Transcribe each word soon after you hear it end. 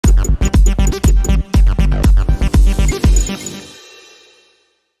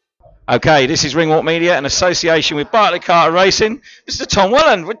Okay, this is Ringwalk Media in association with Bartley Carter Racing. Mr. Tom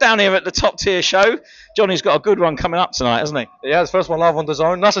Welland, we're down here at the top tier show. Johnny's got a good one coming up tonight, hasn't he? Yeah, it's the first one live on the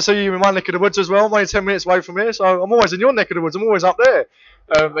zone. Nice to see you in my neck of the woods as well. I'm only 10 minutes away from here, so I'm always in your neck of the woods. I'm always up there.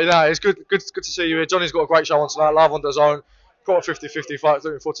 But yeah, it's good to see you here. Johnny's got a great show on tonight, live on the zone. Got a 50-50 fight.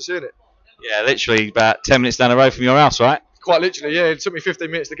 Looking forward to seeing it. Yeah, literally about 10 minutes down the road from your house, right? Quite literally, yeah. It took me 15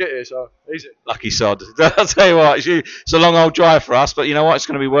 minutes to get here, so easy. Lucky sod. I'll tell you what, it's a long old drive for us, but you know what? It's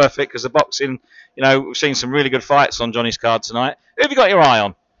going to be worth it because the boxing, you know, we've seen some really good fights on Johnny's card tonight. Who have you got your eye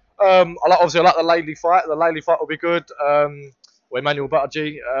on? I like the Laley fight. The Laley fight will be good. Emmanuel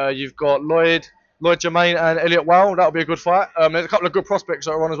Buttergy. You've got Lloyd Germain and Elliot Well. That'll be a good fight. There's a couple of good prospects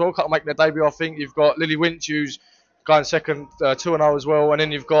that are on as well. A couple making their debut, I think. You've got Lily Winch, who's going second, 2-0 as well. And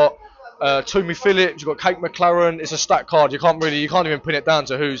then you've got Toomey Phillips. You've got Kate McLaren. It's a stacked card. You can't even pin it down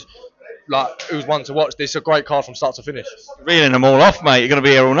to who's one to watch. This is a great card from start to finish. Reeling them all off, mate. You're going to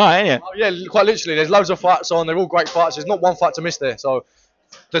be here all night, aren't you? Oh, yeah, quite literally. There's loads of fights on. They're all great fights. There's not one fight to miss there. So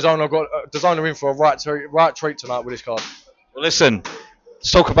Designer in for a right treat tonight with this card. Well, listen,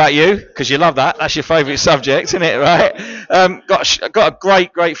 let's talk about you because you love that. That's your favourite subject, isn't it? Right? Got a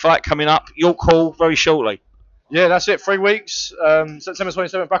great fight coming up. Your call very shortly. Yeah, that's it. 3 weeks. September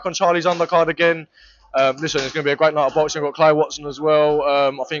 27th, back on Charlie's undercard again. Listen, it's going to be a great night of boxing. We've got Clay Watson as well.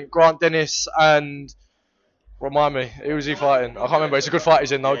 I think Grant Dennis and... Remind me, who was he fighting? I can't remember. It's a good fight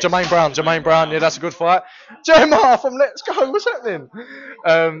he's in though. Jermaine Brown. Yeah, that's a good fight. Jermaine from Let's Go. What's happening?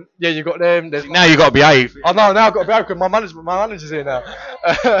 Yeah, you got them. Now you got to behave. I know. Now I've got to behave because my manager's here now.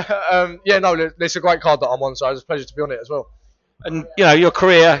 Yeah, no, it's a great card that I'm on, so it's a pleasure to be on it as well. And you know, your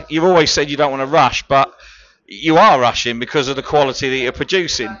career. You've always said you don't want to rush, but you are rushing because of the quality that you're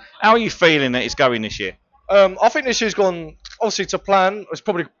producing. How are you feeling that it's going this year? I think this year's gone obviously to plan. It's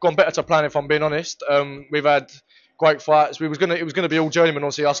probably gone better to plan if I'm being honest. We've had great fights. It was gonna be all journeyman.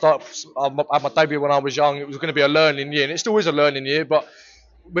 Obviously, I had my debut when I was young. It was going to be a learning year, and it still is a learning year. But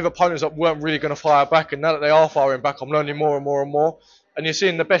with opponents that weren't really going to fire back, and now that they are firing back, I'm learning more and more and more. And you're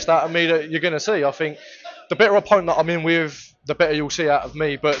seeing the best out of me that you're going to see. I think the better opponent that I'm in with, the better you'll see out of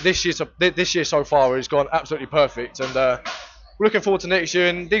me. But this year so far has gone absolutely perfect, and we're looking forward to next year.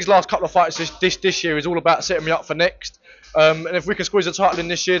 And these last couple of fights this year is all about setting me up for next. And if we can squeeze the title in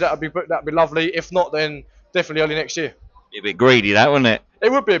this year, that'd be lovely. If not, then definitely early next year. Be a bit greedy, that wouldn't it?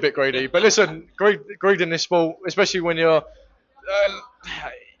 It would be a bit greedy, but listen, greed in this sport, especially when you're,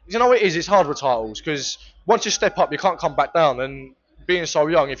 you know what it is. It's hard with titles because once you step up, you can't come back down. And being so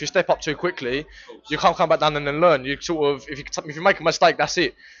young, if you step up too quickly, you can't come back down and then learn. You sort of, if you make a mistake, that's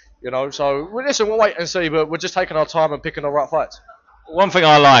it. You know. So listen, we'll wait and see, but we're just taking our time and picking the right fights. One thing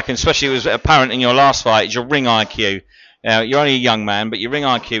I like, and especially was apparent in your last fight, is your ring IQ. Now, you're only a young man, but your ring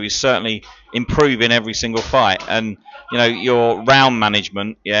IQ is certainly improving every single fight. And, you know, your round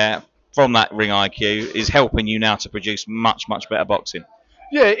management, from that ring IQ is helping you now to produce much, much better boxing.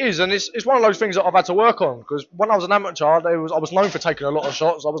 Yeah, it is. And it's one of those things that I've had to work on. Because when I was an amateur, I was known for taking a lot of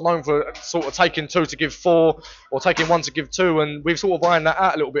shots. I was known for sort of taking 2 to give 4 or taking 1 to give 2. And we've sort of ironed that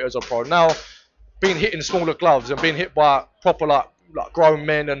out a little bit as a pro. Now, being hit in smaller gloves and being hit by proper, like grown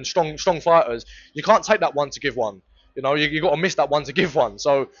men and strong fighters, you can't take that 1 to give 1. You know, you got to miss that 1 to give 1.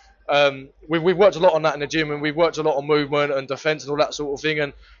 So we've worked a lot on that in the gym, and we've worked a lot on movement and defence and all that sort of thing.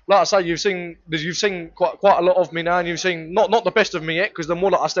 And like I say, you've seen quite a lot of me now, and you've seen not the best of me yet, because the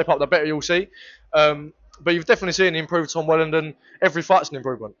more that I step up, the better you'll see. But you've definitely seen an improved Tom Welland, and every fight's an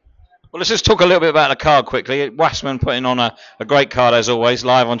improvement. Well, let's just talk a little bit about the card quickly. Wasserman putting on a great card as always,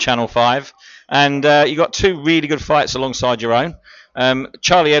 live on Channel 5, and you got 2 really good fights alongside your own.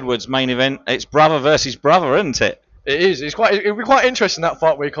 Charlie Edwards' main event. It's brother versus brother, isn't it? It is. It'll be quite interesting that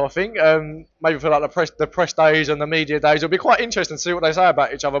fight week, I think. Maybe for like the press days and the media days, it'll be quite interesting to see what they say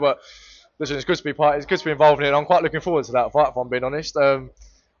about each other. But listen, it's good to be involved in it. I'm quite looking forward to that fight, if I'm being honest. I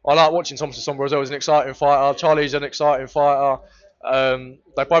like watching Thompson Sombra as well. He's an exciting fighter. Charlie's an exciting fighter.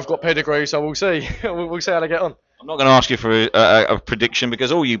 They both got pedigree, so we'll see. we'll see how they get on. I'm not going to ask you for a prediction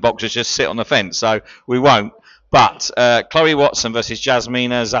because all you boxers just sit on the fence, so we won't. But Chloe Watson versus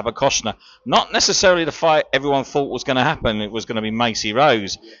Jasmina Zabakoshna, not necessarily the fight everyone thought was going to happen. It was going to be Macy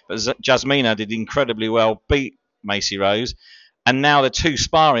Rose, but Jasmina did incredibly well, beat Macy Rose, and now the 2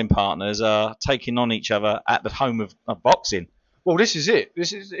 sparring partners are taking on each other at the home of boxing. Well, this is it.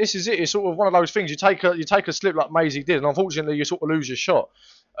 This is it. It's sort of one of those things. You take a slip like Maisie did, and unfortunately, you sort of lose your shot.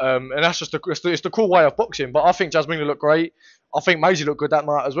 And that's just it's the cool way of boxing. But I think Jasmina looked great. I think Maisie looked good that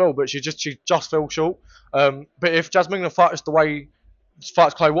night as well, but she just fell short. But if Jasmina fights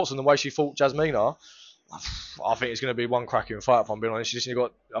Chloe Watson the way she fought Jasmina, I think it's going to be one cracking fight. If I'm being honest, you've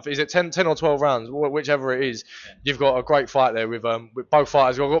got, I think, is it 10 or 12 rounds, whichever it is. You've got a great fight there with both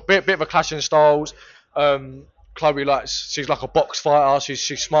fighters. You've got a bit of a clash in styles. Chloe she's like a box fighter.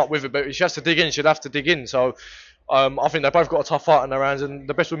 She's smart with it, but if she has to dig in, she'd have to dig in. So I think they've both got a tough fight in their hands, and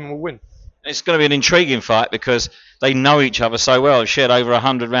the best women will win. It's going to be an intriguing fight because they know each other so well. They've shared over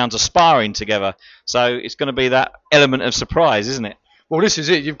 100 rounds of sparring together, so it's going to be that element of surprise, isn't it? Well, this is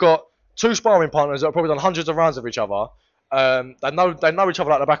it. You've got two sparring partners that have probably done hundreds of rounds of each other. They know each other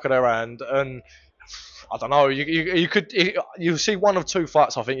like the back of their hand, and I don't know. You see one of two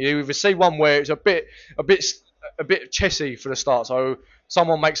fights. I think you either see one where it's a bit chessy for the start, so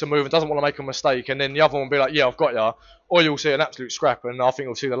someone makes a move and doesn't want to make a mistake, and then the other one will be like, "Yeah, I've got ya," or you'll see an absolute scrap, and I think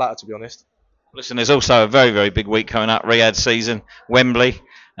you'll see the latter, to be honest. Listen, there's also a very, very big week coming up, Riyadh season, Wembley,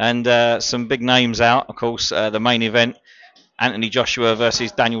 and some big names out. Of course, the main event, Anthony Joshua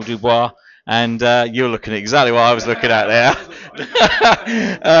versus Daniel Dubois, and you're looking at exactly what I was looking at there.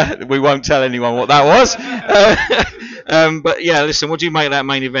 We won't tell anyone what that was. But yeah, listen, what do you make of that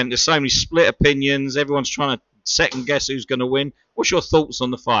main event? There's so many split opinions. Everyone's trying to second guess who's going to win. What's your thoughts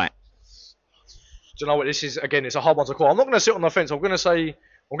on the fight? Do you know what this is? Again, it's a hard one to call. I'm not going to sit on the fence. I'm going to say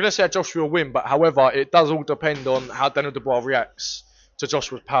Joshua will win, but however, it does all depend on how Daniel Dubois reacts to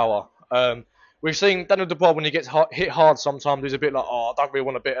Joshua's power. We've seen Daniel Dubois when he gets hit hard. Sometimes he's a bit like, "Oh, I don't really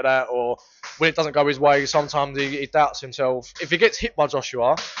want a bit of that," or when it doesn't go his way, sometimes he doubts himself. If he gets hit by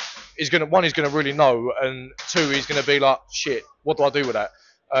Joshua, he's gonna really know, and two, he's gonna be like, "Shit, what do I do with that?"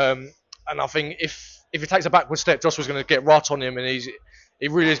 And I think if he takes a backward step, Joshua's gonna get right on him, and he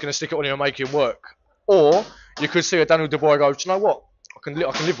really is gonna stick it on him and make him work. Or you could see a Daniel Dubois go, "Do you know what? I can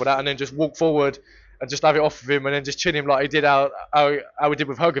live with that," and then just walk forward and just have it off of him, and then just chin him like he did how he did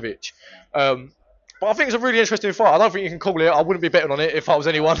with Hrgovic. But I think it's a really interesting fight. I don't think you can call it. I wouldn't be betting on it if I was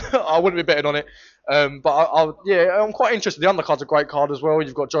anyone. I wouldn't be betting on it. But I'm quite interested. The undercard's a great card as well.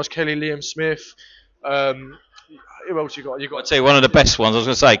 You've got Josh Kelly, Liam Smith. Who else you got? I'd say one of the best ones. I was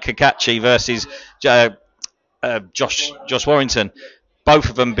going to say Kakachi versus Josh Warrington.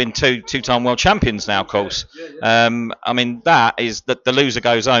 Both of them been two-time world champions now, of course. I mean, that is that the loser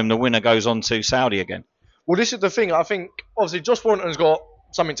goes home, the winner goes on to Saudi again. Well, this is the thing. I think obviously Josh Warrington's got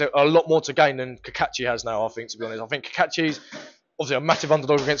a lot more to gain than Kakachi has now. I think, to be honest, I think Kakachi's obviously a massive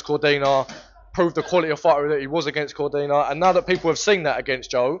underdog against Cordina, proved the quality of fighter that he was against Cordina, and now that people have seen that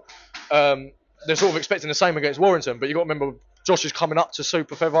against Joe, they're sort of expecting the same against Warrington. But you got to remember, Josh is coming up to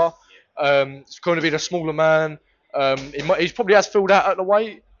super feather. It's going to be the smaller man. He probably has filled out at the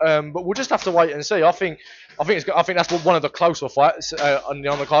weight, but we'll just have to wait and see. I think that's one of the closer fights on the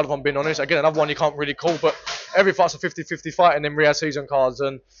undercard, if I'm being honest. Again, another one you can't really call, but every fight's a 50-50 fight in them Riyadh season cards,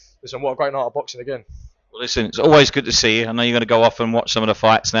 and listen, what a great night of boxing again. Well, listen, it's always good to see you. I know you're going to go off and watch some of the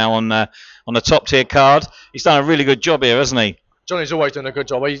fights now on the top tier card. He's done a really good job here, hasn't he? Johnny's always doing a good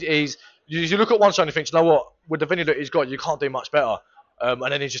job. You look at one side and you think, you know what, with the venue that he's got, you can't do much better. And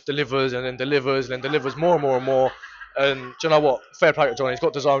then he just delivers and then delivers and then delivers more and more and more. And do you know what? Fair play to Johnny. He's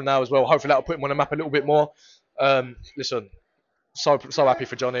got the zone now as well. Hopefully that'll put him on the map a little bit more. Listen, so happy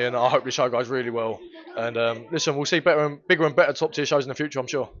for Johnny, and I hope the show goes really well. And listen, we'll see bigger and better top tier shows in the future, I'm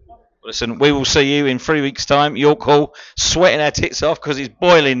sure. Listen, we will see you in 3 weeks' time. York Hall, sweating our tits off because it's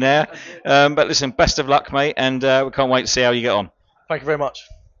boiling there. But listen, best of luck, mate, and we can't wait to see how you get on. Thank you very much.